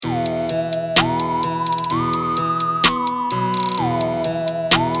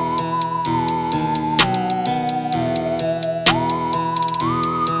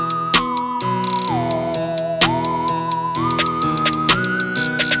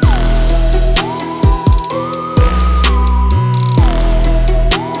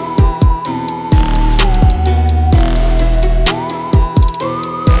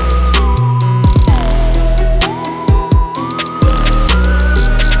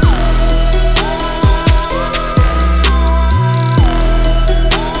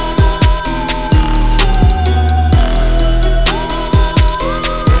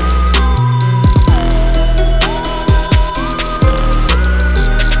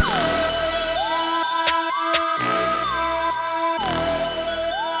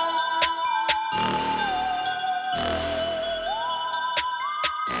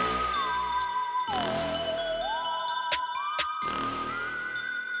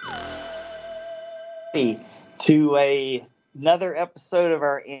to another episode of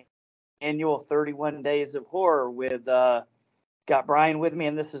our annual 31 Days of Horror with got Brian with me,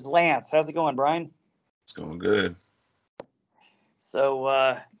 and this is Lance. How's it going, Brian? It's going good.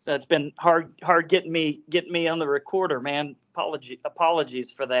 So it's been hard getting me on the recorder, man.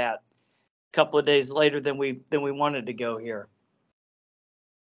 Apologies for that. A couple of days later than we wanted to go here.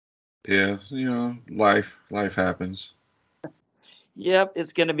 Yeah, life happens. Yep,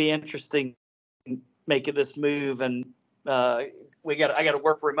 it's going to be interesting making this move, and I got to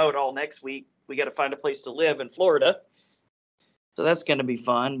work remote all next week. We got to find a place to live in Florida, so that's going to be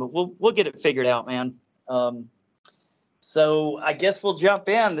fun. But we'll get it figured out, man. So I guess we'll jump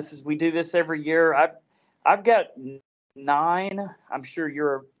in. We do this every year. I've got 9. I'm sure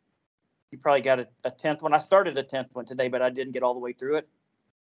you probably got a 10th one. I started a 10th one today, but I didn't get all the way through it.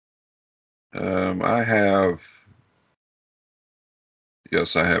 I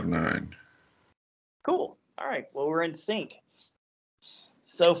have 9. Cool. All right. Well, we're in sync.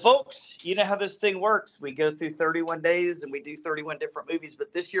 So, folks, you know how this thing works. We go through 31 days and we do 31 different movies,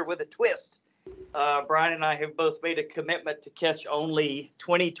 but this year with a twist. Brian and I have both made a commitment to catch only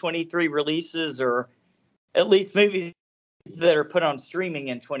 2023 releases, or at least movies that are put on streaming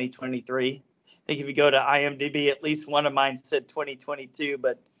in 2023. I think if you go to IMDb, at least one of mine said 2022,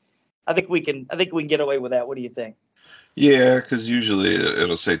 but I think we can get away with that. What do you think? Yeah, because usually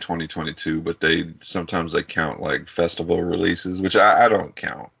it'll say 2022, but sometimes they count like festival releases, which I don't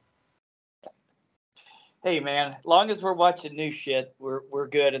count. Hey man, as long as we're watching new shit, we're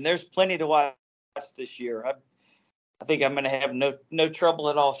good, and there's plenty to watch this year. I think I'm going to have no trouble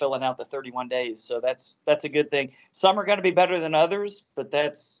at all filling out the 31 days, so that's a good thing. Some are going to be better than others, but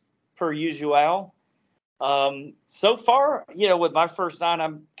that's per usual. So far, with my first 9,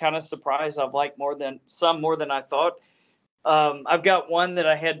 I'm kind of surprised. I've liked more than I thought. I've got one that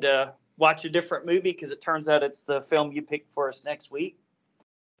I had to watch a different movie because it turns out it's the film you picked for us next week.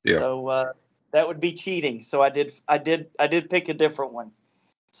 Yeah. So that would be cheating. So I did pick a different one.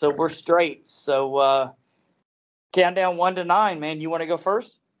 So we're straight. So countdown 1 to 9, man. You want to go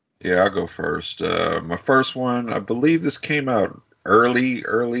first? Yeah, I'll go first. My first one, I believe this came out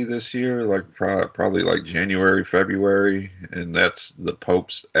early this year, like probably like January, February, and that's The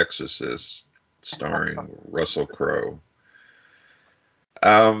Pope's Exorcist, starring Russell Crowe.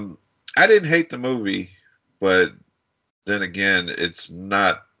 I didn't hate the movie, but then again, it's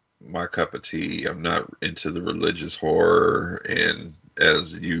not my cup of tea. I'm not into the religious horror, and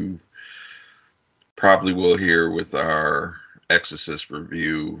as you probably will hear with our Exorcist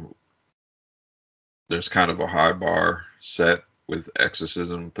review, there's kind of a high bar set with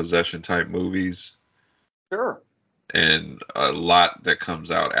exorcism, possession type movies. Sure. And a lot that comes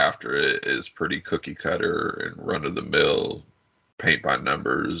out after it is pretty cookie cutter and run of the mill, paint by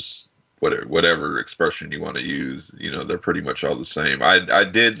numbers, whatever expression you want to use. They're pretty much all the same. I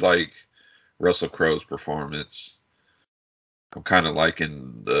did like Russell Crowe's performance. I'm kind of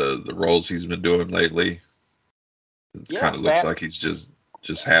liking the roles he's been doing lately. It kind of looks like he's just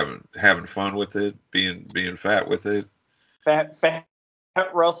having fun with it, being fat with it. Fat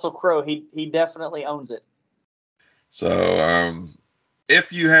Russell Crowe, he definitely owns it. So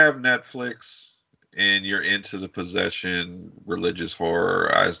if you have Netflix and you're into the possession religious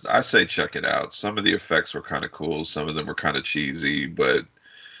horror, I say check it out. Some of the effects were kind of cool, some of them were kind of cheesy, but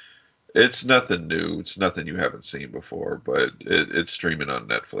it's nothing new. It's nothing you haven't seen before, but it's streaming on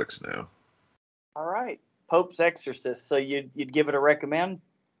Netflix now. All right. Pope's Exorcist. So you'd give it a recommend?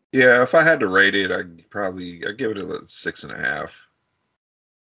 Yeah, if I had to rate it, I'd give it a 6.5.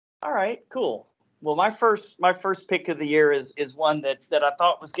 All right, cool. Well, my first pick of the year is one that I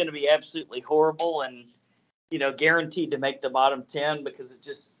thought was going to be absolutely horrible and guaranteed to make the bottom 10 because it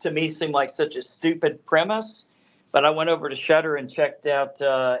just to me seemed like such a stupid premise. But I went over to Shudder and checked out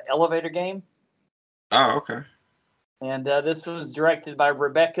Elevator Game. Oh, okay. And this was directed by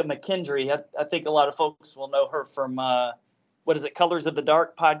Rebecca McKendry. I think a lot of folks will know her from what is it, Colors of the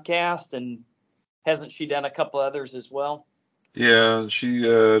Dark podcast, and hasn't she done a couple others as well? Yeah, she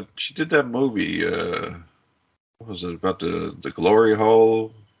did that movie. What was it about the glory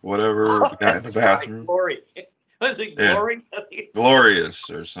hole? Whatever, the guy in the bathroom. Right, Glory. Was it Glory? Yeah. Glorious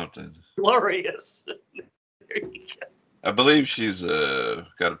or something. Glorious. I believe she's got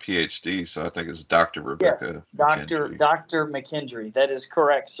a PhD, so I think it's Dr. Rebecca. Yeah, Dr. McKendry. That is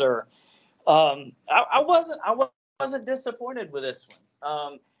correct, sir. I wasn't disappointed with this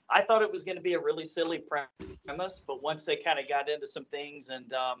one. I thought it was going to be a really silly premise, but once they kind of got into some things,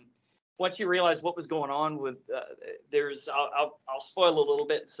 and once you realize what was going on with, I'll spoil a little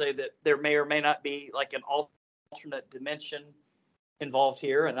bit and say that there may or may not be like an alternate dimension involved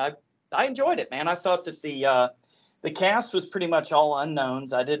here, and I enjoyed it, man. I thought that the cast was pretty much all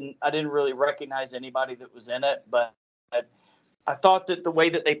unknowns. I didn't really recognize anybody that was in it, but I thought that the way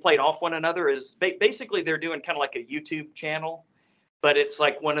that they played off one another is basically they're doing kind of like a YouTube channel, but it's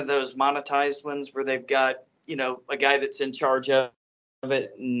like one of those monetized ones where they've got, a guy that's in charge of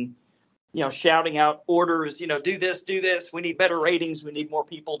it and, shouting out orders, do this. We need better ratings. We need more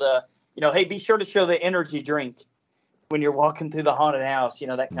people to, hey, be sure to show the energy drink when you're walking through the haunted house,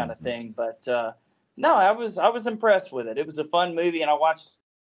 that kind of Mm-hmm. thing. But no, I was impressed with it. It was a fun movie, and I watched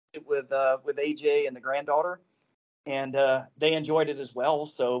it with AJ and the granddaughter, and they enjoyed it as well.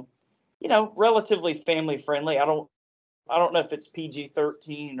 So, relatively family friendly. I don't know if it's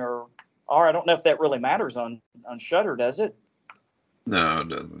PG-13 or R. I don't know if that really matters on Shudder, does it? No, it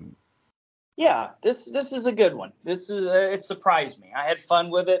doesn't. Yeah, this is a good one. This is it surprised me. I had fun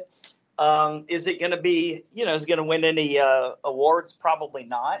with it. Is it going to be, is it going to win any awards? Probably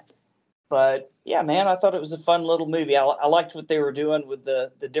not. But yeah, man, I thought it was a fun little movie. I liked what they were doing with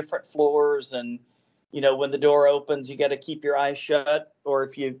the different floors, and when the door opens, you got to keep your eyes shut, or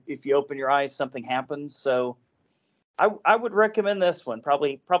if you open your eyes, something happens. So I would recommend this one.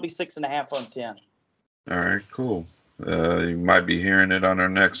 Probably 6.5 on 10. All right, cool. You might be hearing it on our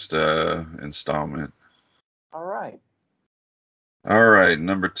next installment. All right. All right,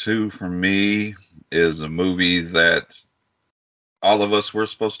 number 2 for me is a movie that all of us were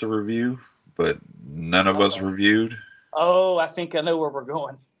supposed to review, but none of us reviewed. Oh, I think I know where we're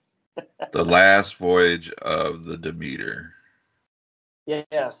going. The Last Voyage of the Demeter.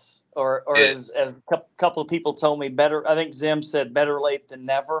 Yes. Or as a couple of people told me, better. I think Zim said better late than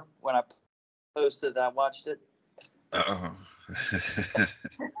never when I posted that I watched it. Oh.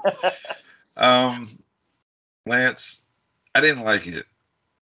 Lance, I didn't like it.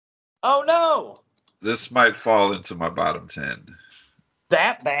 Oh no. This might fall into my bottom 10.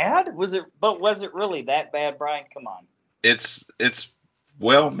 That bad? Was it? But was it really that bad, Brian? Come on. It's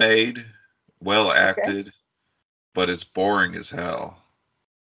well made, well acted, but it's boring as hell.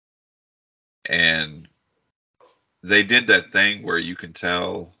 And they did that thing where you can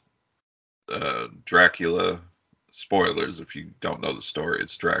tell Dracula, spoilers if you don't know the story,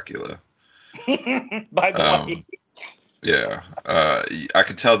 it's Dracula. By the way. Yeah. I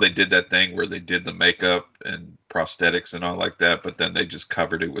could tell they did that thing where they did the makeup and prosthetics and all like that, but then they just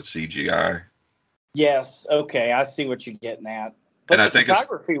covered it with CGI. Yes. Okay. I see what you're getting at. But And I the think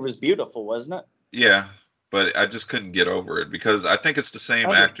photography was beautiful, wasn't it? Yeah, but I just couldn't get over it because I think it's the same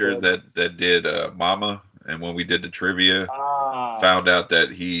actor that did Mama, and when we did the trivia, found out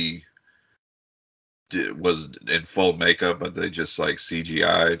that he was in full makeup, but they just like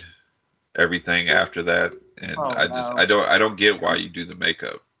CGI'd everything after that, and I don't get why you do the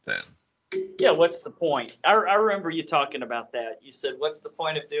makeup then. Yeah, what's the point? I remember you talking about that. You said, what's the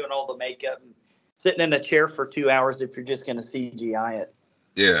point of doing all the makeup and sitting in a chair for 2 hours if you're just going to CGI it?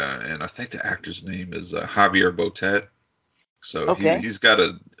 Yeah, and I think the actor's name is Javier Botet. So he's got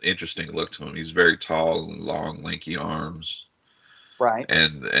an interesting look to him. He's very tall and long, lanky arms. Right.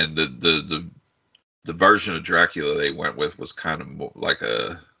 And the version of Dracula they went with was kind of more like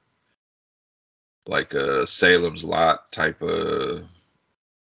a Salem's Lot type of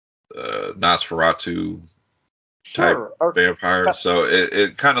Nosferatu type vampire. So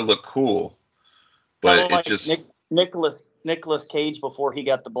it kind of looked cool, but it like just Nicolas Cage before he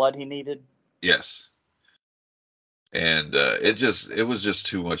got the blood he needed. Yes. And it was just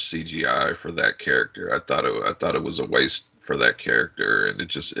too much CGI for that character. I thought it was a waste for that character, and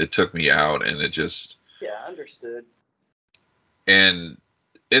it took me out, and understood. And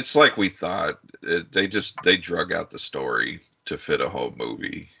it's like we thought. They drug out the story to fit a whole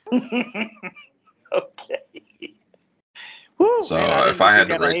movie. Okay. Woo, so man, if I had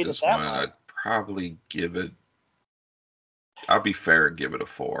to rate this one, I'd probably give it. I'll be fair and give it a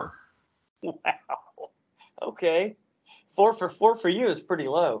 4. Wow. Okay. 4 for you is pretty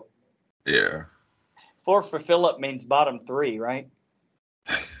low. Yeah. 4 for Philip means bottom 3, right?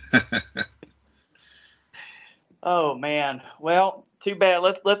 Oh man. Well, too bad.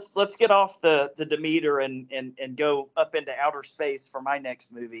 Let's get off the Demeter and go up into outer space for my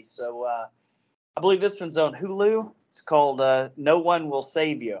next movie. So I believe this one's on Hulu. It's called No One Will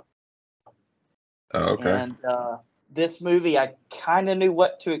Save You. Oh, okay. And this movie, I kind of knew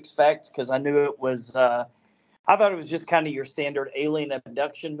what to expect because I knew it was. I thought it was just kind of your standard alien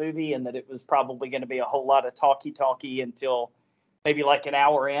abduction movie, and that it was probably going to be a whole lot of talky until maybe like an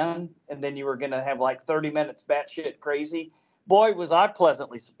hour in, and then you were going to have like 30 minutes batshit crazy. Boy, was I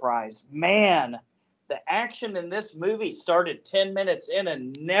pleasantly surprised. Man, the action in this movie started 10 minutes in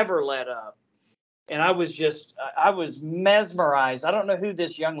and never let up. and I was mesmerized. I don't know who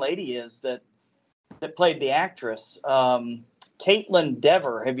this young lady is that played the actress. Caitlin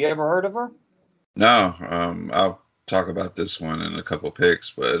Dever. Have you ever heard of her? No, I'll talk about this one in a couple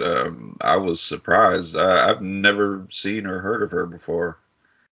picks, but I was surprised. I've never seen or heard of her before.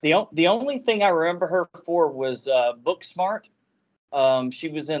 The only thing I remember her for was Booksmart. She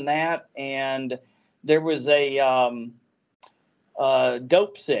was in that, and there was a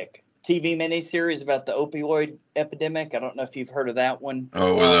Dope Sick TV miniseries about the opioid epidemic. I don't know if you've heard of that one.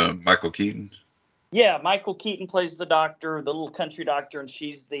 Oh, with Michael Keaton. Yeah, Michael Keaton plays the doctor, the little country doctor, and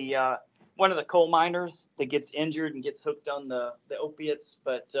she's the one of the coal miners that gets injured and gets hooked on the opiates.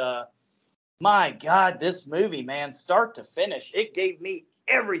 But my God, this movie, man, start to finish, it gave me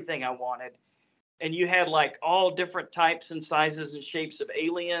everything I wanted. And you had like all different types and sizes and shapes of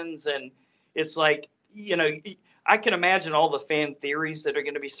aliens, and it's like, I can imagine all the fan theories that are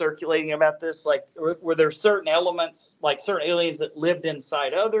going to be circulating about this. Like, were there certain elements, like certain aliens that lived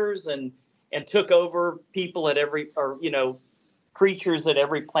inside others and took over people at every, or creatures at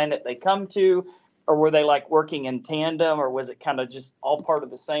every planet they come to, or were they like working in tandem, or was it kind of just all part of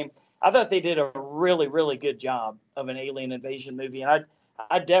the same? I thought they did a really, really good job of an alien invasion movie, and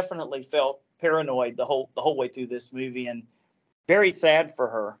I definitely felt paranoid the whole way through this movie, and very sad for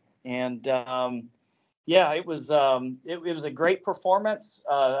her. And yeah, it was a great performance.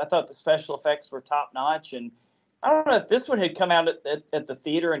 I thought the special effects were top notch, and I don't know if this one had come out at the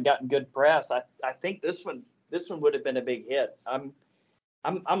theater and gotten good press. I think this one would have been a big hit. I'm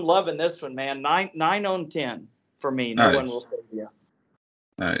loving this one, man. 9 on 10 for me. No one will Nice. say yeah.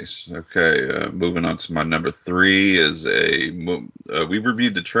 Nice. Okay. Moving on to my number three is we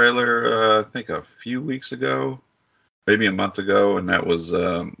reviewed the trailer, I think a few weeks ago, maybe a month ago, and that was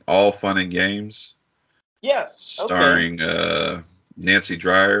All Fun and Games, Yes. Okay. starring Nancy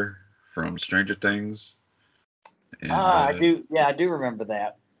Dreyer from Stranger Things, and I do. Yeah, I do remember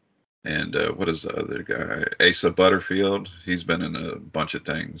that. what is the other guy? Asa Butterfield. He's been in a bunch of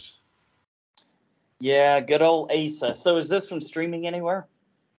things. Yeah, good old Asa. So is this one streaming anywhere?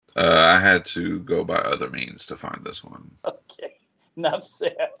 I had to go by other means to find this one. Okay. Enough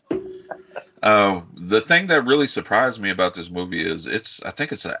said. The thing that really surprised me about this movie is I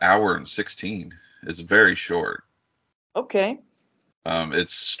think it's an hour and 16. It's very short. Okay.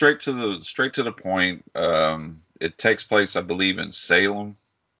 It's straight to the point. It takes place, I believe, in Salem,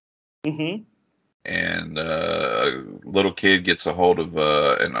 Mm-hmm. and a little kid gets a hold of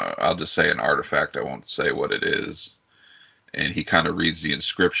and I'll just say an artifact. I won't say what it is. And he kind of reads the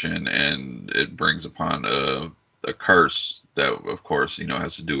inscription, and it brings upon a curse that, of course,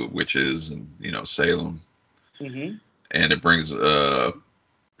 has to do with witches and Salem. Mm-hmm. And it brings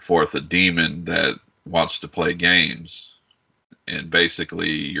forth a demon that wants to play games, and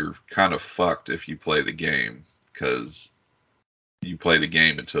basically you're kind of fucked if you play the game, because you play the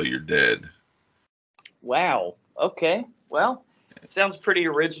game until you're dead. Wow. Okay. Well, it sounds pretty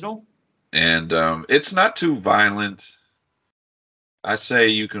original. And it's not too violent. I say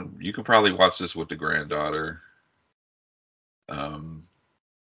you can probably watch this with the granddaughter.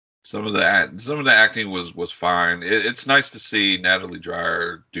 Some of the acting was fine. It's nice to see Natalie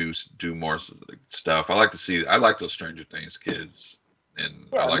Dreyer do more stuff. I like those Stranger Things kids, and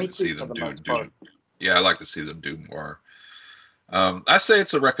I Yeah, like me to too see for them the do most do. part. Yeah, I like to see them do more. I say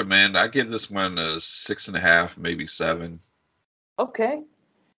it's a recommend. I give this one a 6.5, maybe 7. Okay.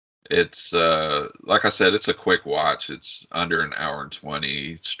 It's like I said, it's a quick watch. It's under an hour and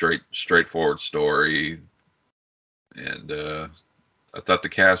 20. Straightforward story, and I thought the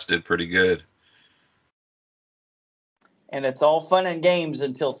cast did pretty good. And it's all fun and games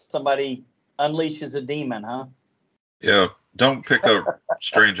until somebody unleashes a demon, huh? Yeah, don't pick up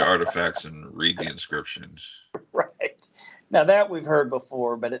strange artifacts and read the inscriptions. Right. Now that we've heard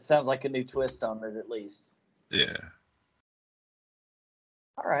before, but it sounds like a new twist on it at least. Yeah.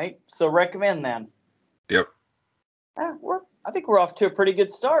 All right. So recommend then. Yep. I think we're off to a pretty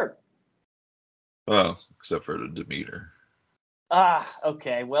good start. Well, except for the Demeter.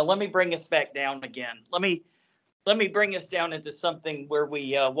 Okay. Well, let me bring us back down again. Let me bring us down into something where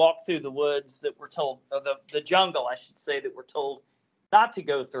we walk through the woods that we're told, or the jungle, I should say, that we're told not to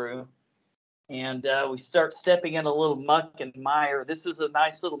go through. And we start stepping in a little muck and mire. This is a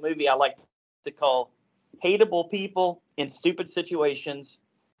nice little movie I like to call Hateable People in Stupid Situations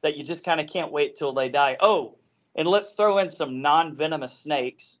that you just kind of can't wait till they die. Oh, and let's throw in some non-venomous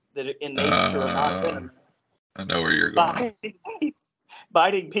snakes that in nature are non-venomous. I know where you're going.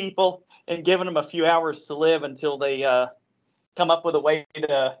 Biting people and giving them a few hours to live until they come up with a way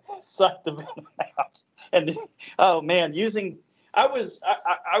to suck the venom out. And oh man, I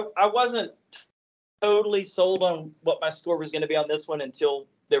wasn't totally sold on what my score was going to be on this one until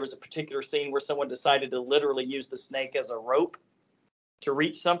there was a particular scene where someone decided to literally use the snake as a rope to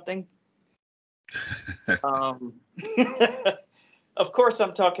reach something. Um, of course,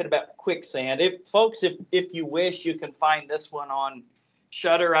 I'm talking about Quicksand. If you wish, you can find this one on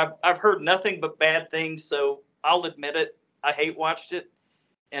Shudder. I've heard nothing but bad things, so I'll admit it. I hate watched it,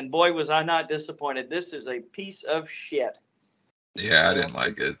 and boy, was I not disappointed. This is a piece of shit. Yeah, I didn't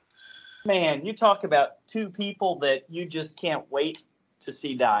like it. Man, you talk about two people that you just can't wait to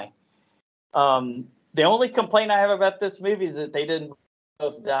see die. The only complaint I have about this movie is that they didn't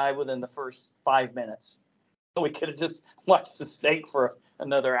both die within the first 5 minutes. We could have just watched the snake for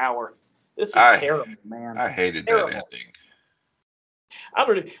another hour. This is terrible, man. I hated terrible. that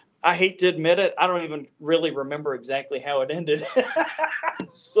ending. I hate to admit it. I don't even really remember exactly how it ended.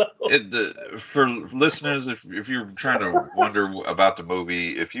 So. For listeners, if you're trying to wonder about the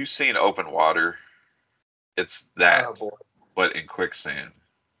movie, if you've seen Open Water, it's that, but in quicksand.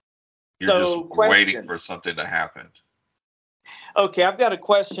 You're just waiting for something to happen. Okay, I've got a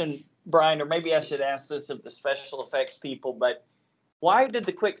question, Brian, or maybe I should ask this of the special effects people, but why did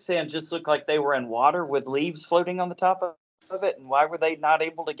the quicksand just look like they were in water with leaves floating on the top of it, and why were they not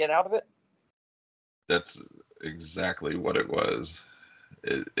able to get out of it? That's exactly what it was.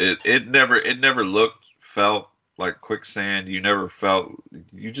 It never felt like quicksand. You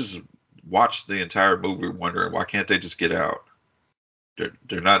just watched the entire movie wondering, why can't they just get out?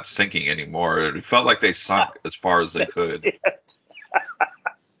 They're not sinking anymore. It felt like they sunk as far as they could.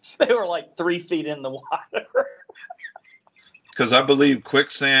 They were like 3 feet in the water. Because I believe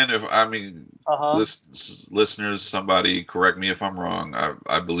quicksand, listeners, somebody correct me if I'm wrong.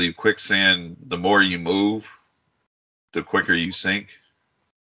 I believe quicksand, the more you move, the quicker you sink.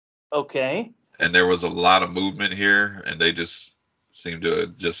 Okay. And there was a lot of movement here, and they just seemed to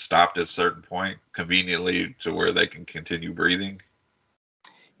have just stopped at a certain point, conveniently to where they can continue breathing.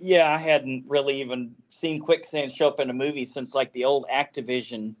 Yeah, I hadn't really even seen quicksand show up in a movie since like the old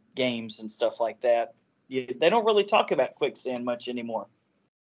Activision games and stuff like that. They don't really talk about quicksand much anymore.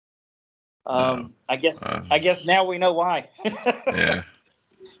 I guess now we know why. Yeah.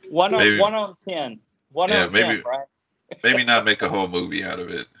 1 on 10. 1 on 10, right? Maybe not make a whole movie out of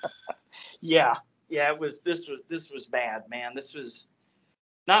it. Yeah. This was bad, man. This was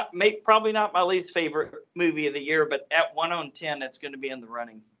probably not my least favorite movie of the year, but at 1 on 10, it's going to be in the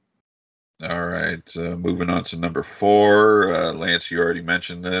running. All right, moving on to number 4. Lance, you already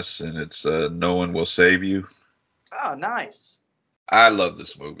mentioned this, and it's No One Will Save You. Oh, nice. I love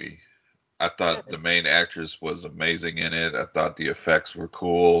this movie. I thought the main actress was amazing in it. I thought the effects were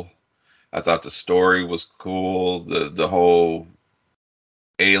cool. I thought the story was cool. The whole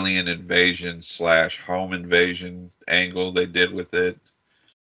alien invasion / home invasion angle they did with it.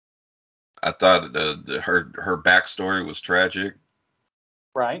 I thought her backstory was tragic.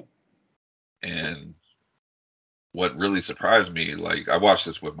 Right. And what really surprised me, like, I watched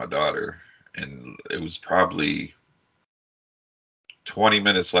this with my daughter, and it was probably 20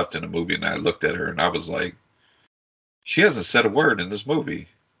 minutes left in the movie, and I looked at her and I was like, she hasn't said a word in this movie.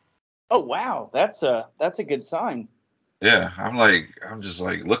 Oh, wow. That's a good sign. Yeah, I'm just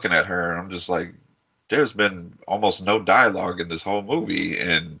like looking at her, and I'm just like, there's been almost no dialogue in this whole movie,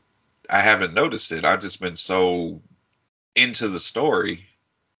 and I haven't noticed it. I've just been so into the story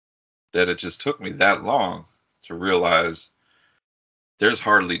that it just took me that long to realize there's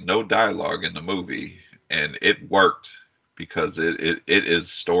hardly no dialogue in the movie, and it worked because it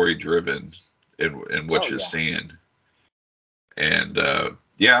is story driven in what you're seeing. And I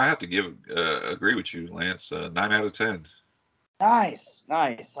have to agree with you, Lance. 9 out of 10. Nice.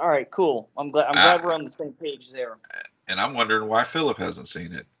 All right, cool. I'm glad we're on the same page there. And I'm wondering why Philip hasn't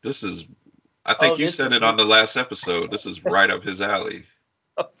seen it. I think you said it on the last episode. This is right up his alley.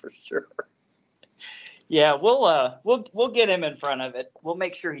 Oh, for sure. Yeah, we'll get him in front of it. We'll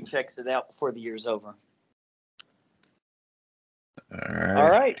make sure he checks it out before the year's over. All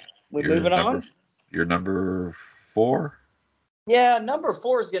right. We're moving on. You're number 4? Yeah, number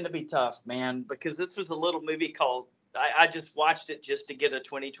 4 is going to be tough, man, because this was a little movie called, I just watched it just to get a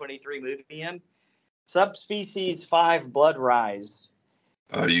 2023 movie in. Subspecies 5: Blood Rise.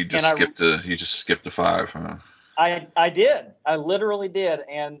 Oh, you just skipped the 5, huh? I did. I literally did.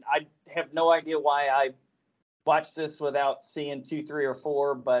 And I have no idea why I watched this without seeing 2, 3, or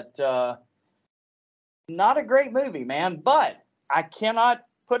 4, but not a great movie, man. But I cannot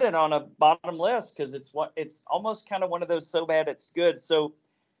put it on a bottom list because it's almost kind of one of those so bad it's good. So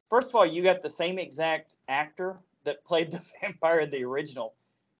first of all, you got the same exact actor that played the vampire in the original.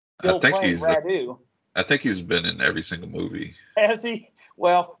 Still playing Radu. I think he's been in every single movie. Has he?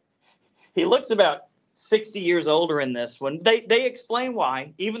 Well, he looks about 60 years older in this one. They explain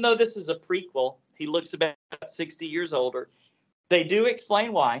why, even though this is a prequel, he looks about 60 years older. They do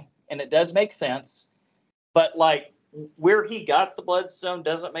explain why, and it does make sense. But like where he got the bloodstone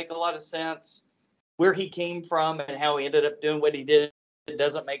doesn't make a lot of sense. Where he came from and how he ended up doing what he did, it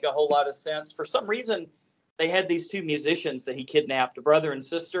doesn't make a whole lot of sense. For some reason, they had these two musicians that he kidnapped, a brother and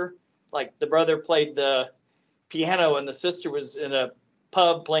sister. Like the brother played the piano and the sister was in a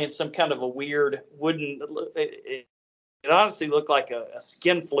pub playing some kind of a weird wooden. It honestly looked like a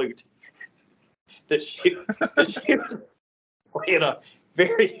skin flute that she was playing a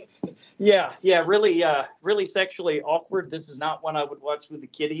very really sexually awkward. This is not one I would watch with the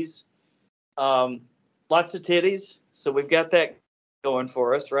kiddies. Lots of titties, so we've got that going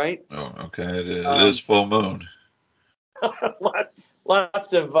for us, right? Oh, okay. It is full moon.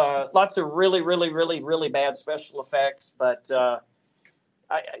 lots of really bad special effects, but I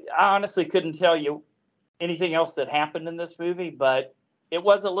honestly couldn't tell you anything else that happened in this movie, but it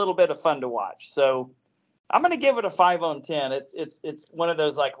was a little bit of fun to watch. So I'm going to give it a 5 on 10. It's one of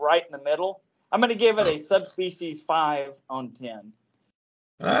those like right in the middle. I'm going to give it a subspecies 5 on 10.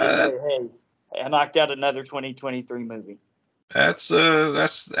 Just say, hey, I knocked out another 2023 movie. That's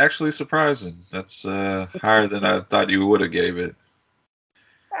actually surprising. That's higher than I thought you would have gave it.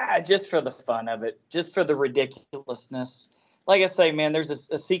 Just for the fun of it, just for the ridiculousness. Like I say, man, there's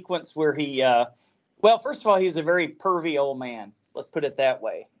a sequence where he, well, first of all, he's a very pervy old man. Let's put it that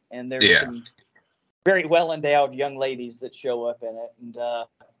way. And there's some very well endowed young ladies that show up in it.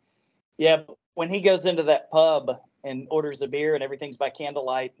 And when he goes into that pub and orders a beer and everything's by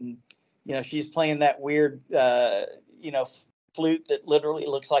candlelight, and she's playing that weird, flute that literally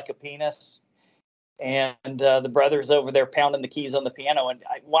looks like a penis. And the brother's over there pounding the keys on the piano. And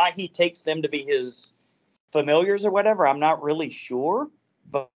why he takes them to be his familiars or whatever, I'm not really sure.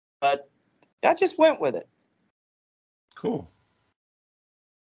 But I just went with it. Cool.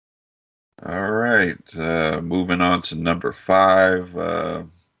 All right. Moving on to number 5.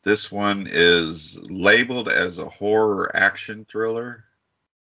 This one is labeled as a horror action thriller.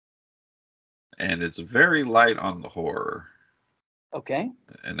 And it's very light on the horror. Okay.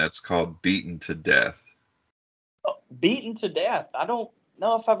 And that's called Beaten to Death. Oh, Beaten to Death. I don't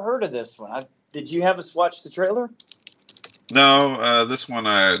know if I've heard of this one. Did you have us watch the trailer? No, this one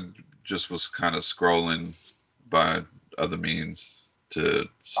I just was kind of scrolling by other means to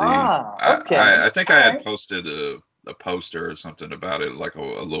see. Okay. I think I had posted a poster or something about it like a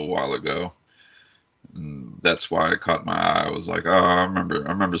little while ago. And that's why it caught my eye. I was like, oh, I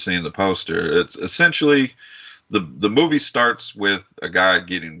remember seeing the poster. It's essentially the movie starts with a guy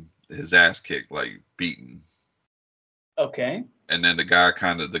getting his ass kicked, like beaten. Okay. And then the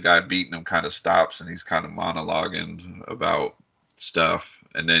guy beating him kind of stops and he's kind of monologuing about stuff.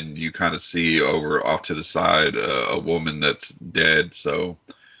 And then you kind of see off to the side a woman that's dead. So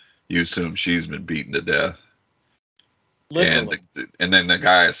you assume she's been beaten to death. Literally. And then the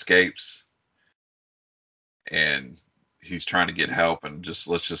guy escapes and he's trying to get help. And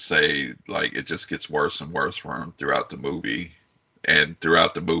let's just say like it just gets worse and worse for him throughout the movie. And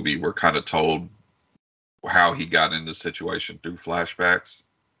throughout the movie, we're kind of told how he got in the situation through flashbacks.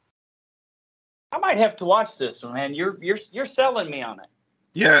 I might have to watch this one, man. You're selling me on it.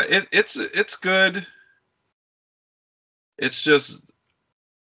 Yeah, it's good. It's just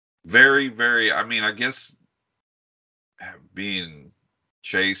very, very, I mean, I guess being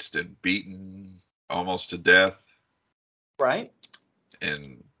chased and beaten almost to death. Right.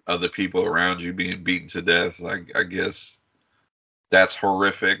 And other people around you being beaten to death, like I guess that's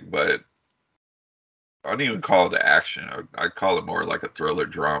horrific, but I don't even call it action. I'd call it more like a thriller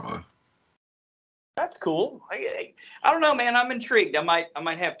drama. That's cool. I don't know, man. I'm intrigued. I might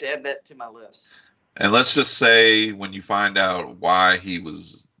have to add that to my list. And let's just say when you find out why he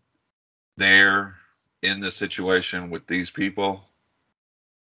was there in this situation with these people,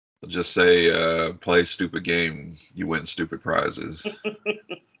 just say play stupid game, you win stupid prizes.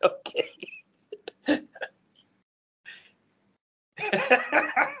 Okay.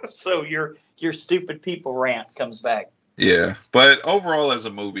 So your stupid people rant comes back. Yeah, but overall as a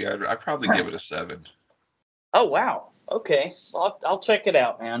movie, I'd probably give it a 7. Oh wow. Okay. Well, I'll check it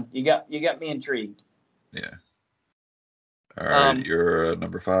out, man. You got me intrigued. Yeah. All right, you're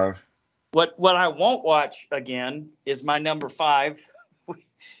number 5. What I won't watch again is my number 5,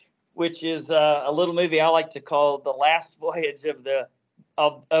 which is a little movie I like to call The Last Voyage of the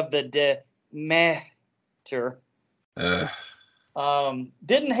Demeter.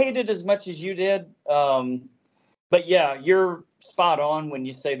 Didn't hate it as much as you did. But yeah, you're spot on when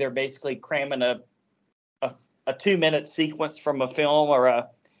you say they're basically cramming a 2-minute sequence from a film or a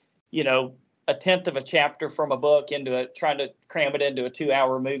a tenth of a chapter from a book into trying to cram it into a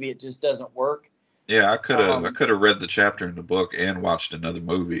 2-hour movie. It just doesn't work. Yeah, I could have read the chapter in the book and watched another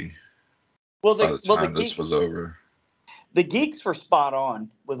movie Well, by the time this geek, was over. the geeks were spot on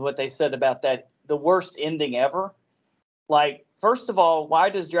with what they said about that. The worst ending ever. Like, first of all, why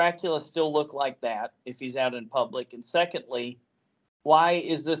does Dracula still look like that if he's out in public? And secondly, why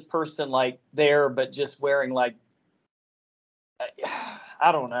is this person like there but just wearing like,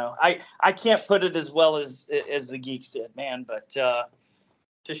 I don't know. I can't put it as well as the geeks did, man. But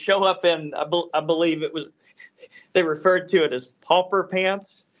to show up in, I believe it was, they referred to it as pauper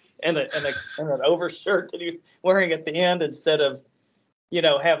pants and an overshirt that he was wearing at the end instead of,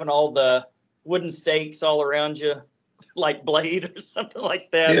 having all the wooden stakes all around you like Blade or something like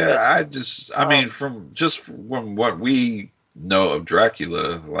that. Yeah, But I mean, from what we know of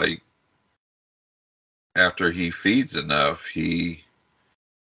Dracula, like after he feeds enough, he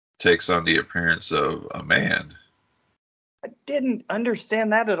takes on the appearance of a man. I didn't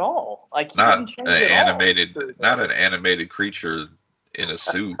understand that at all. Like, he didn't Not change an at all. not an animated creature in a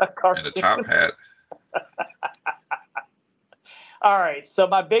suit A and a cartoon. top hat. All right. So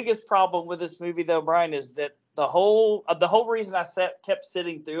my biggest problem with this movie, though, Brian, is that the whole reason I kept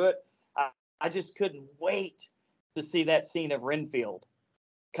sitting through it, I just couldn't wait to see that scene of Renfield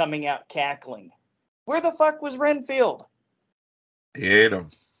coming out cackling. Where the fuck was Renfield? He ate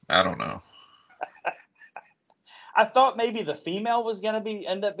him. I don't know. I thought maybe the female was going to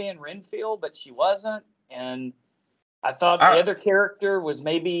end up being Renfield, but she wasn't. And I thought the other character was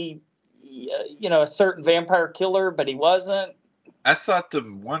maybe, a certain vampire killer, but he wasn't. I thought the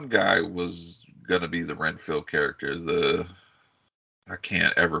one guy was gonna be the Renfield character. I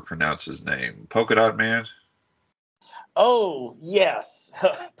can't ever pronounce his name. Polka Dot Man. Oh yes,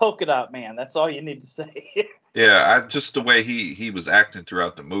 Polka Dot Man. That's all you need to say. Yeah, just the way he was acting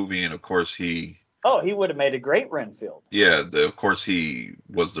throughout the movie, and of course he. Oh, he would have made a great Renfield. Yeah, of course he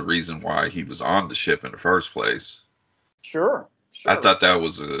was the reason why he was on the ship in the first place. Sure. I thought that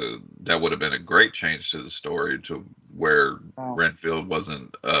would have been a great change to the story, to where Renfield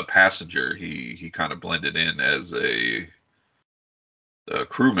wasn't a passenger. He kind of blended in as a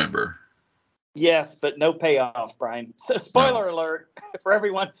crew member. Yes, but no payoff, Brian. So spoiler alert for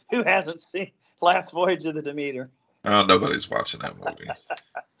everyone who hasn't seen Last Voyage of the Demeter. Oh, nobody's watching that movie.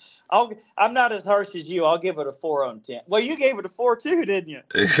 I'm not as harsh as you. I'll give it a 4 on 10. Well, you gave it a 4 too, didn't you?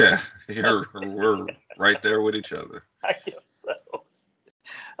 Yeah, we're right there with each other. I guess so.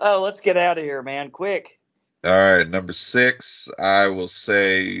 Oh, let's get out of here, man, quick. All right, number 6. I will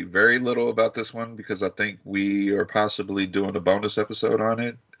say very little about this one because I think we are possibly doing a bonus episode on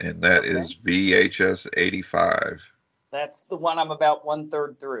it, and that is VHS 85. That's the one I'm about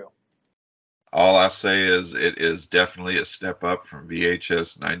 1/3 through. All I say is it is definitely a step up from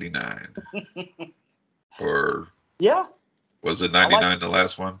VHS 99. Or was it 99 the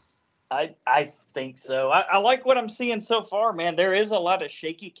last one? I think so. I like what I'm seeing so far, man. There is a lot of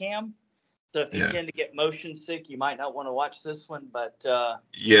shaky cam. So if you tend to get motion sick, you might not want to watch this one. But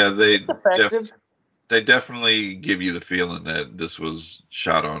they definitely give you the feeling that this was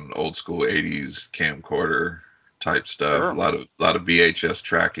shot on old school 80s camcorder type stuff. Sure. A lot of VHS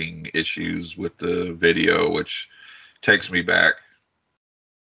tracking issues with the video, which takes me back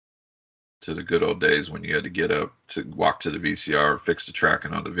to the good old days when you had to get up to walk to the VCR, fix the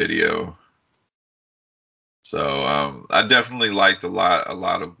tracking on the video. So I definitely liked a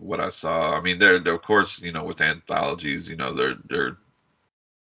lot of what I saw. I mean, there of course, with anthologies, there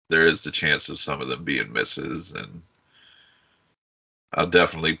is the chance of some of them being misses, and I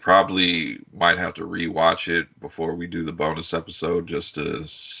definitely probably might have to rewatch it before we do the bonus episode just to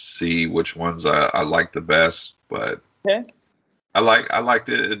see which ones I like the best. But I liked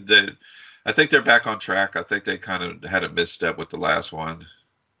it. I think they're back on track. I think they kind of had a misstep with the last one,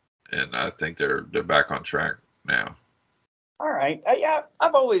 and I think they're back on track now. All right. Yeah,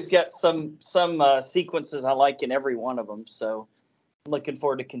 I've always got some sequences I like in every one of them, so I'm looking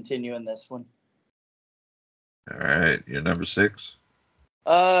forward to continuing this one. All right, your number 6.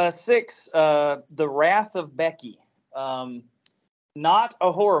 6, The Wrath of Becky. Not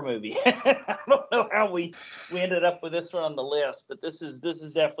a horror movie. I don't know how we ended up with this one on the list, but this is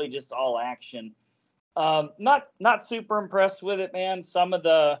definitely just all action. Not super impressed with it, man. Some of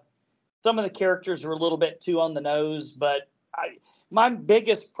the characters are a little bit too on the nose, but my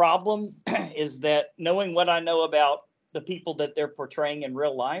biggest problem is that knowing what I know about the people that they're portraying in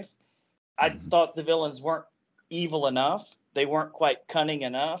real life, I thought the villains weren't evil enough. They weren't quite cunning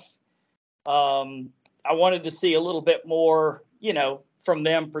enough. I wanted to see a little bit more, from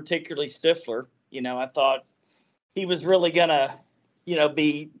them, particularly Stifler. I thought he was really gonna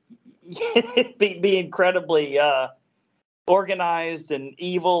be be incredibly organized and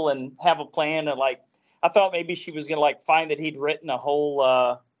evil and have a plan. And like, I thought maybe she was going to like find that he'd written a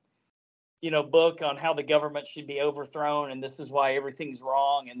whole, book on how the government should be overthrown. And this is why everything's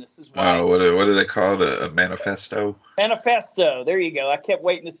wrong. And this is why. What do they call it? A manifesto? Manifesto. There you go. I kept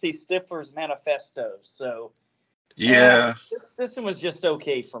waiting to see Stifler's manifesto. So yeah, this one was just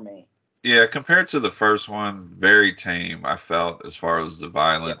okay for me. Yeah, compared to the first one, very tame, I felt, as far as the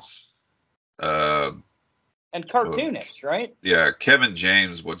violence. Yeah. And cartoonish, right? Yeah, Kevin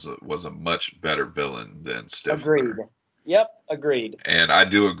James was a much better villain than Stifler. Agreed. Yep, agreed. And I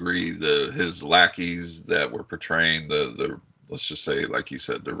do agree his lackeys that were portraying the let's just say, like you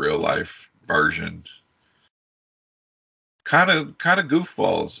said, the real life version, kind of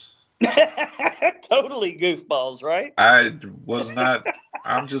goofballs. Totally goofballs, right? I was not.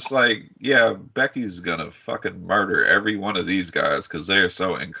 I'm just like, yeah, Becky's gonna fucking murder every one of these guys because they are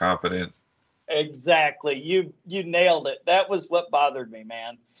so incompetent. Exactly. You nailed it. That was what bothered me,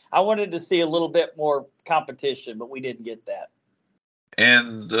 man. I wanted to see a little bit more competition, but we didn't get that.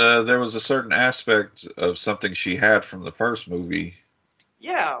 And there was a certain aspect of something she had from the first movie.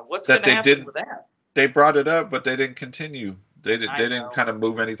 Yeah, what's going to happen with that? They brought it up, but they didn't continue. They didn't kind of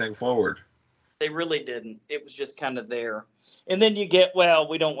move anything forward. They really didn't. It was just kind of there. And then you get, well,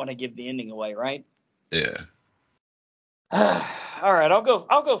 we don't want to give the ending away, right? Yeah. All right, I'll go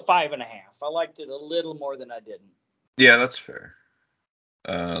 5.5. I liked it a little more than I didn't. Yeah, that's fair.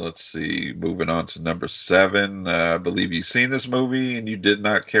 Let's see. Moving on to number 7. I believe you've seen this movie and you did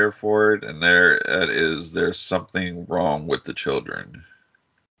not care for it, and there's something wrong with the children.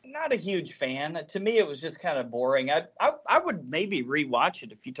 Not a huge fan. To me, it was just kind of boring. I would maybe rewatch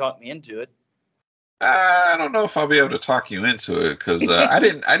it if you talked me into it. I don't know if I'll be able to talk you into it because I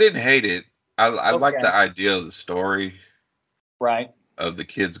didn't hate it. I like the idea of the story. Right. Of the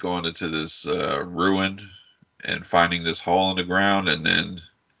kids going into this ruin and finding this hole in the ground, and then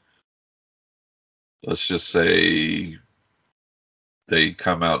let's just say they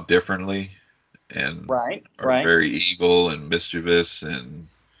come out differently and are very evil and mischievous and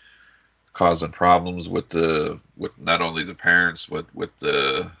causing problems with not only the parents but with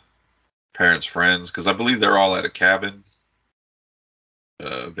the parents' friends, because I believe they're all at a cabin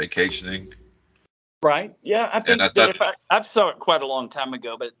vacationing. Right. Yeah, I think I saw it quite a long time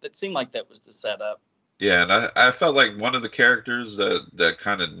ago, but it seemed like that was the setup. Yeah, and I felt like one of the characters that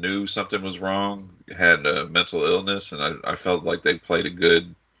kind of knew something was wrong had a mental illness, and I felt like they played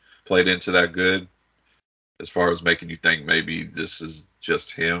into that good, as far as making you think maybe this is just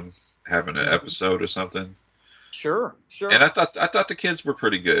him having an episode or something. Sure. And I thought the kids were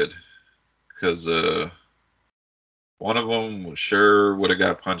pretty good, because one of them sure would have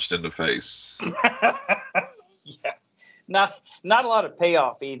got punched in the face. Yeah, not a lot of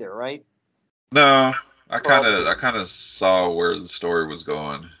payoff either, right? No, I kind of saw where the story was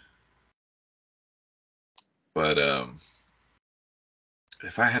going, but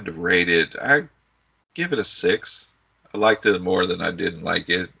if I had to rate it, I'd give it a 6. I liked it more than I didn't like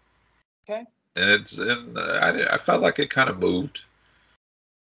it. Okay. And I felt like it kind of moved.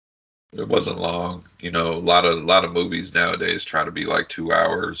 It wasn't long, a lot of movies nowadays try to be like 2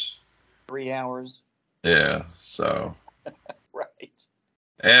 hours, 3 hours. Yeah, so. Right.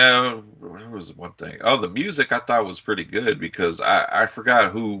 And there was one thing. Oh, the music I thought was pretty good, because I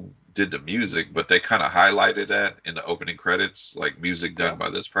forgot who did the music, but they kind of highlighted that in the opening credits, like music done by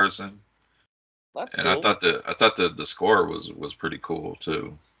this person. That's and cool. I thought the score was pretty cool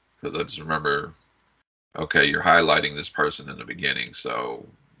too, because I just remember, okay, you're highlighting this person in the beginning, so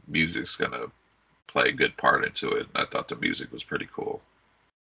music's gonna play a good part into it. And I thought the music was pretty cool.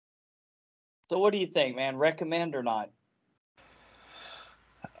 So what do you think, man? Recommend or not?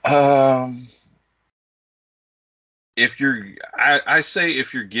 I say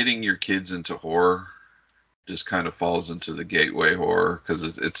if you're getting your kids into horror, just kind of falls into the gateway horror,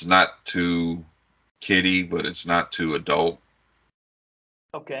 because it's not too kiddie, but it's not too adult.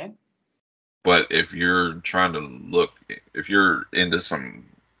 Okay. But if you're trying to if you're into some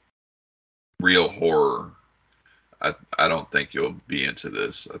real horror, I don't think you'll be into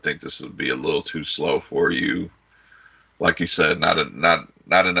this. I think this would be a little too slow for you. Like you said, not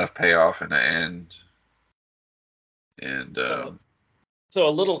enough payoff in the end. And so a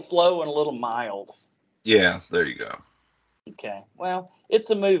little slow and a little mild. Yeah, there you go. Okay. Well,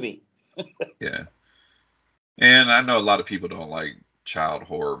 it's a movie. Yeah. And I know a lot of people don't like child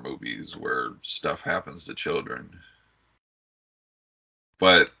horror movies where stuff happens to children.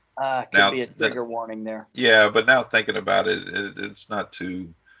 But could be a trigger warning there. Yeah, but now thinking about it, it's not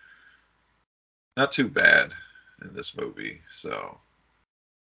too bad in this movie. So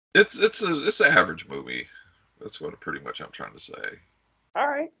It's an average movie. That's what pretty much I'm trying to say. All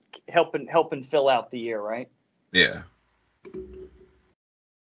right, helping fill out the year, right? Yeah.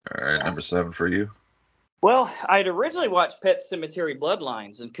 All right, number 7 for you. Well, I'd originally watched Pet Cemetery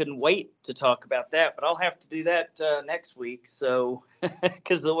Bloodlines and couldn't wait to talk about that, but I'll have to do that next week. So,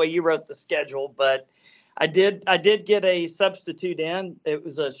 because of the way you wrote the schedule, but I did get a substitute in. It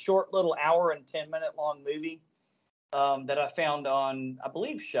was a short little hour and 10-minute long movie that I found on, I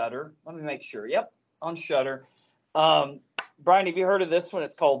believe, Shudder. Let me make sure. Yep, on Shudder. Brian, have you heard of this one?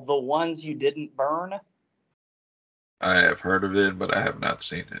 It's called The Ones You Didn't Burn. I have heard of it, but I have not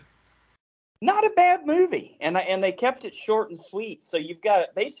seen it. Not a bad movie, and they kept it short and sweet. So you've got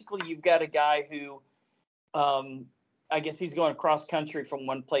a guy who, I guess he's going cross country from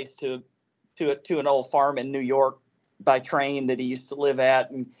one place to an old farm in New York by train that he used to live at,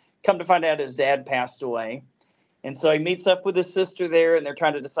 and come to find out his dad passed away. And so he meets up with his sister there, and they're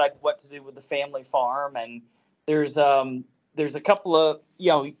trying to decide what to do with the family farm. And there's a couple of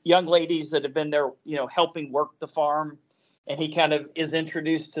young ladies that have been there helping work the farm, and he kind of is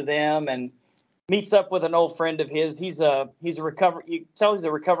introduced to them and meets up with an old friend of his. He's a recovering. You can tell he's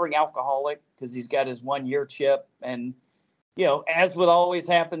a recovering alcoholic because he's got his 1 year chip. And as with always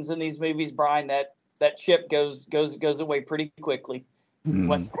happens in these movies, Brian, that chip goes away pretty quickly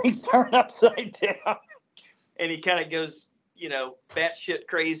once things turn upside down. And he kind of goes, batshit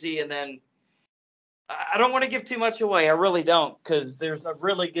crazy. And then I don't want to give too much away. I really don't, because there's a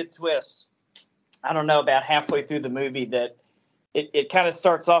really good twist. I don't know, about halfway through the movie that it kind of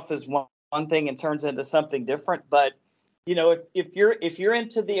starts off as one thing and turns into something different. But if you're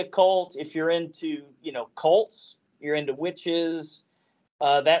into the occult, if you're into cults, you're into witches,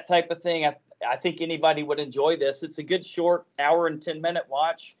 that type of thing, I think anybody would enjoy this. It's a good short hour and 10-minute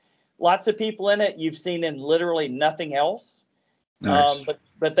watch. Lots of people in it you've seen in literally nothing else. Nice.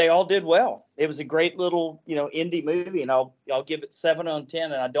 But they all did well. It was a great little indie movie, and I'll give it 7 on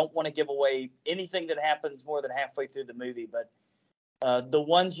 10. And I don't want to give away anything that happens more than halfway through the movie, but The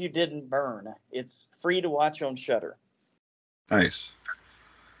Ones You Didn't Burn. It's free to watch on Shudder. Nice.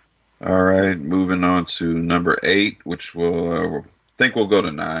 All right, moving on to number 8, which will think we'll go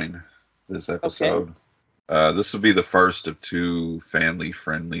to 9 this episode. Okay. This will be the first of 2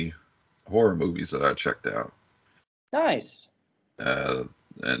 family-friendly horror movies that I checked out. Nice.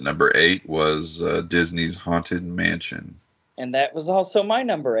 And number 8 was Disney's Haunted Mansion. And that was also my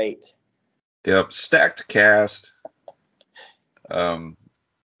number 8. Yep, stacked cast.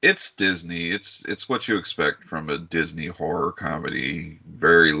 It's Disney. It's what you expect from a Disney horror comedy.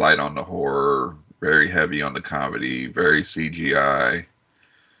 Very light on the horror, very heavy on the comedy, very CGI.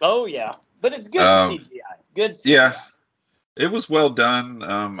 Oh yeah, but it's good CGI. Good CGI. Yeah, it was well done.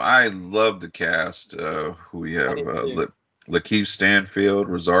 I love the cast. Who we have? Lakeith Stanfield,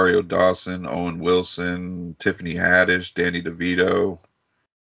 Rosario Dawson, Owen Wilson, Tiffany Haddish, Danny DeVito.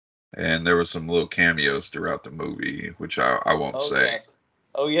 And there were some little cameos throughout the movie, which I won't say. Yes.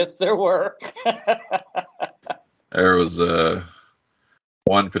 Oh, yes, there were. There was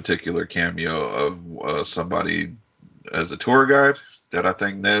one particular cameo of somebody as a tour guide that I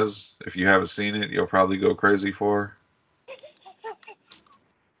think, Nez, if you haven't seen it, you'll probably go crazy for.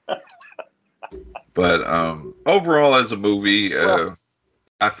 But overall, as a movie,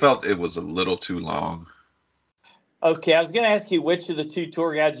 I felt it was a little too long. Okay, I was going to ask you which of the 2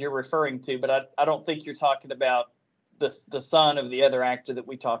 tour guides you're referring to, but I don't think you're talking about the son of the other actor that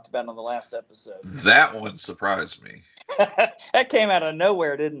we talked about on the last episode. That one surprised me. That came out of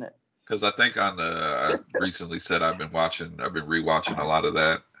nowhere, didn't it? Because I think I recently said I've been rewatching a lot of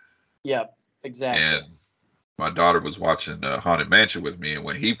that. Yep, exactly. And my daughter was watching Haunted Mansion with me, and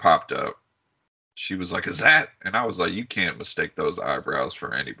when he popped up, she was like, "Is that?" And I was like, "You can't mistake those eyebrows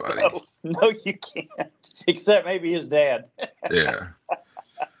for anybody." No, you can't. Except maybe his dad. Yeah.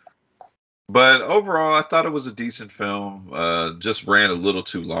 But overall, I thought it was a decent film. Just ran a little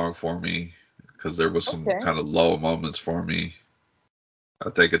too long for me because there was some kind of low moments for me. I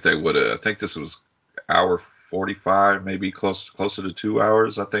think if they would have, I think this was hour 45, maybe closer to 2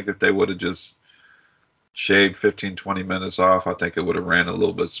 hours. I think if they would have just shaved 15, 20 minutes off, I think it would have ran a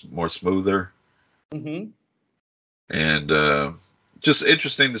little bit more smoother. Mm-hmm. And just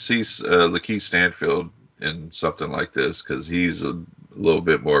interesting to see Lakeith Stanfield in something like this, because he's a little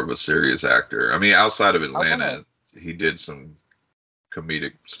bit more of a serious actor. I mean, outside of Atlanta, he did some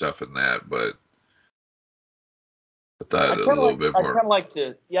comedic stuff in that, but I thought a little bit more. I'd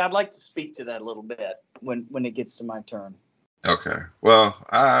like to speak to that a little bit when it gets to my turn. Okay. Well,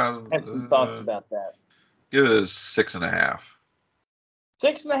 I have some thoughts about that. Give it a 6.5.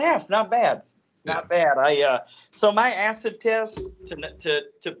 6.5, not bad. Yeah. Not bad. So my acid test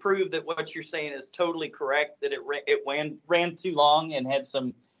to prove that what you're saying is totally correct, that it ran too long and had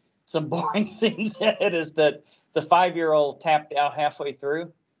some boring scenes in it, is that the 5-year-old tapped out halfway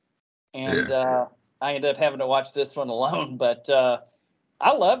through, and Yeah. I ended up having to watch this one alone. But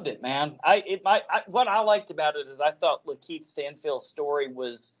I loved it, man. What I liked about it is I thought Lakeith Stanfield's story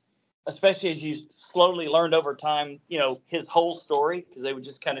was, especially as you slowly learned over time, his whole story, because they would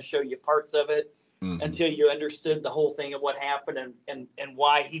just kind of show you parts of it until you understood the whole thing of what happened and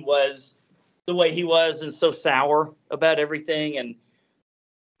why he was the way he was and so sour about everything. And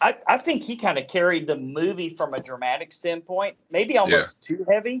I think he kind of carried the movie from a dramatic standpoint, maybe Yeah. almost too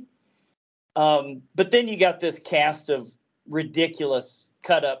heavy. But then you got this cast of ridiculous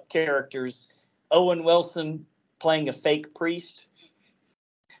cut up characters. Owen Wilson playing a fake priest,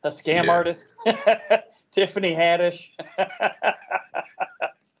 a scam artist, Tiffany Haddish,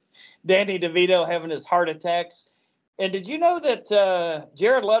 Danny DeVito having his heart attacks. And did you know that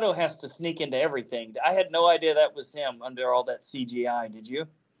Jared Leto has to sneak into everything? I had no idea that was him under all that CGI. Did you?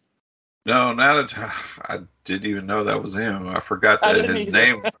 No, I didn't even know that was him. I forgot I that didn't his either.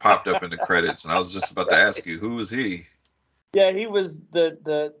 name popped up in the credits, and I was just about to ask you, who was he? Yeah, he was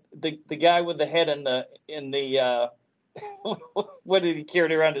the guy with the head in the what did he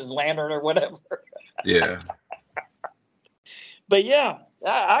carry around, his lantern or whatever? Yeah. But yeah,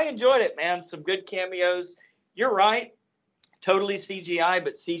 I enjoyed it, man. Some good cameos. You're right. Totally CGI,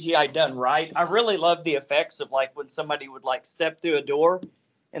 but CGI done right. I really love the effects of like when somebody would like step through a door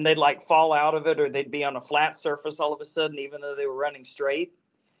and they'd like fall out of it, or they'd be on a flat surface all of a sudden, even though they were running straight.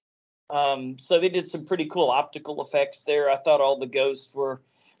 So they did some pretty cool optical effects there. I thought all the ghosts were.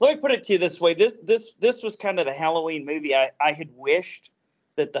 Let me put it to you this way: this was kind of the Halloween movie I had wished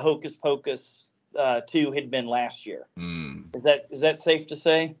that the Hocus Pocus 2 had been last year. Is that safe to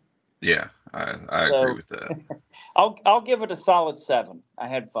say? Yeah, I agree with that. I'll give it a solid 7. I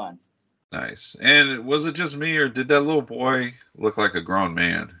had fun. Nice. And was it just me, or did that little boy look like a grown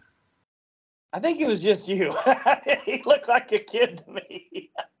man? I think it was just you. He looked like a kid to me.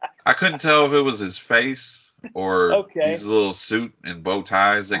 I couldn't tell if it was his face or Okay. these little suit and bow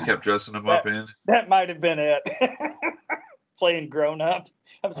ties they kept dressing him up in. That might have been it. Playing grown up.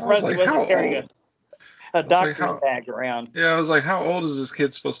 I'm surprised he wasn't carrying a doctor's bag around. Yeah, I was like, how old is this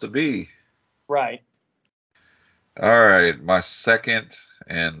kid supposed to be? Right. All right, my second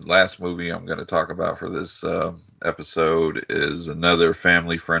and last movie I'm going to talk about for this episode is another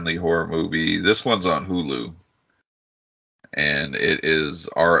family-friendly horror movie. This one's on Hulu, and it is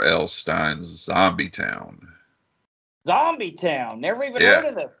R.L. Stein's Zombie Town. Zombie Town. Never even heard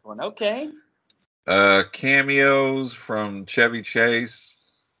of this one. Okay. Cameos from Chevy Chase.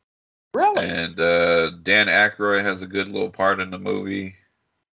 Really? And Dan Aykroyd has a good little part in the movie.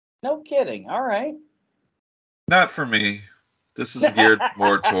 No kidding. All right. Not for me. This is geared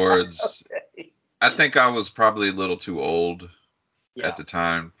more towards. Okay. I think I was probably a little too old at the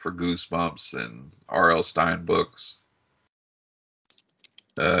time for Goosebumps and R.L. Stein books.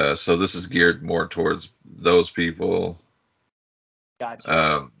 So this is geared more towards those people.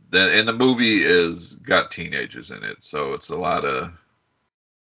 Gotcha. And the movie is got teenagers in it, so it's a lot of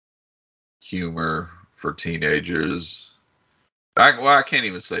humor for teenagers. I can't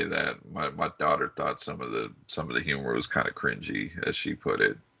even say that. My daughter thought some of the humor was kind of cringy, as she put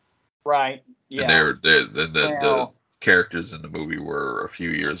it. Right. Yeah. And the characters in the movie were a few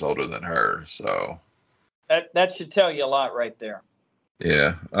years older than her, so that should tell you a lot right there.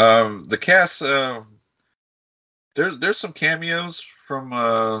 Yeah. The cast. There's some cameos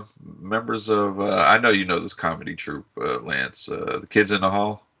from members of. I know you know this comedy troupe, Lance. The Kids in the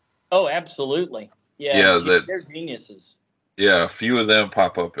Hall. Oh, absolutely. Yeah. They're geniuses. Yeah, a few of them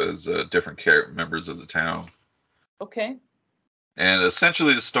pop up as different members of the town. Okay. And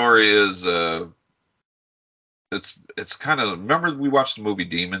essentially, the story is it's kind of, remember we watched the movie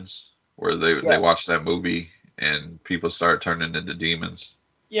Demons, where they watched that movie and people started turning into demons.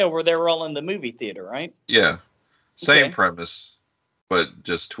 Yeah, where they were all in the movie theater, right? Yeah, same premise, but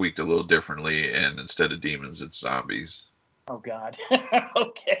just tweaked a little differently. And instead of demons, it's zombies. Oh God.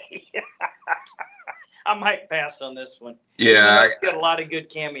 Okay. I might pass on this one. Yeah, it's got a lot of good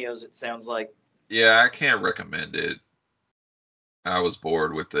cameos. It sounds like. Yeah, I can't recommend it. I was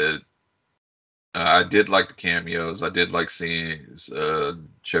bored with it. I did like the cameos. I did like seeing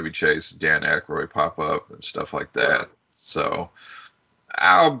Chevy Chase, Dan Aykroyd pop up and stuff like that. Sure. So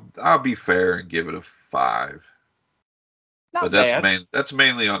I'll be fair and give it a 5. Not bad. That's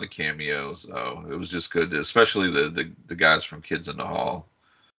mainly on the cameos. So it was just good, especially the guys from Kids in the Hall.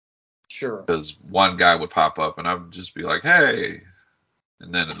 Sure. Because one guy would pop up and I would just be like, hey,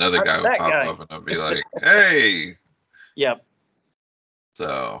 and then another How guy did would that pop guy? up and I'd be like, "Hey." Yep.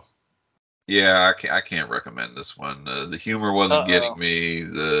 So yeah, I can't recommend this one. The humor wasn't getting Uh-oh. me.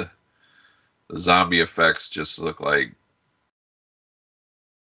 The zombie effects just look like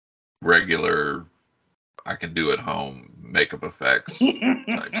regular I can do at home makeup effects type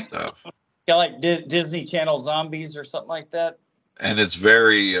Kind stuff. of like Disney Channel zombies or something like that. And it's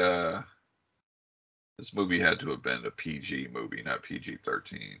very this movie had to have been a PG movie, not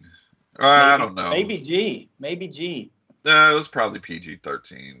PG-13. I don't know. Maybe G. Maybe G. No, it was probably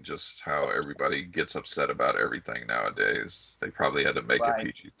PG-13, just how everybody gets upset about everything nowadays. They probably had to make it Right.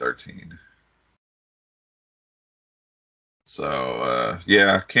 PG-13. So,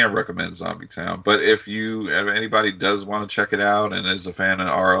 yeah, can't recommend Zombie Town. But if anybody does want to check it out and is a fan of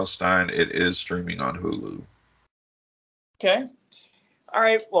R.L. Stine, it is streaming on Hulu. Okay. All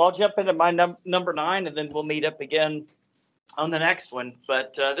right. Well, I'll jump into my number 9, and then we'll meet up again on the next one.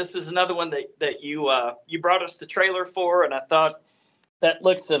 But this is another one that you brought us the trailer for, and I thought that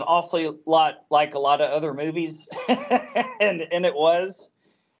looks an awfully lot like a lot of other movies, and it was.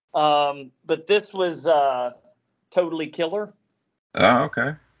 But this was Totally Killer. Oh,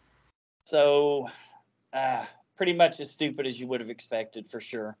 okay. So pretty much as stupid as you would have expected, for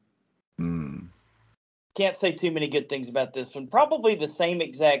sure. Can't say too many good things about this one. Probably the same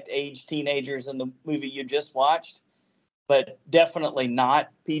exact age teenagers in the movie you just watched, but definitely not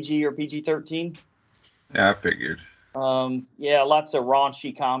PG or PG-13. Yeah, I figured. Yeah, lots of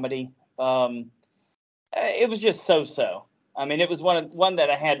raunchy comedy. It was just so-so. I mean, it was one that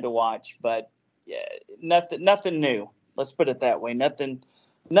I had to watch, but yeah, nothing new. Let's put it that way. Nothing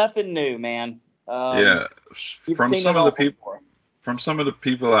new, man. Yeah, You've from seen some it of the all people before. from some of the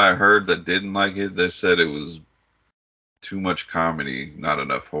people I heard that didn't like it, they said it was too much comedy, not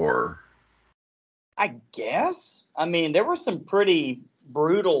enough horror. I guess. I mean, there were some pretty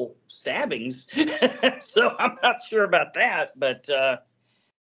brutal stabbings, so I'm not sure about that. But I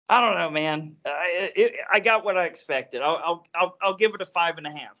don't know, man. I got what I expected. I'll give it a 5.5,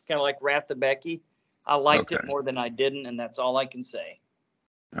 kind of like Wrath of Becky. I liked it Okay. more than I didn't, and that's all I can say.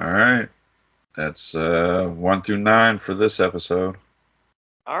 All right. That's 1 through 9 for this episode.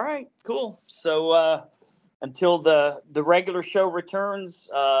 All right, cool. So until the regular show returns,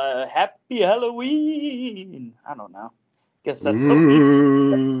 happy Halloween. I don't know. Guess that's what we.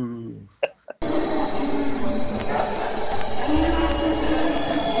 Ooh.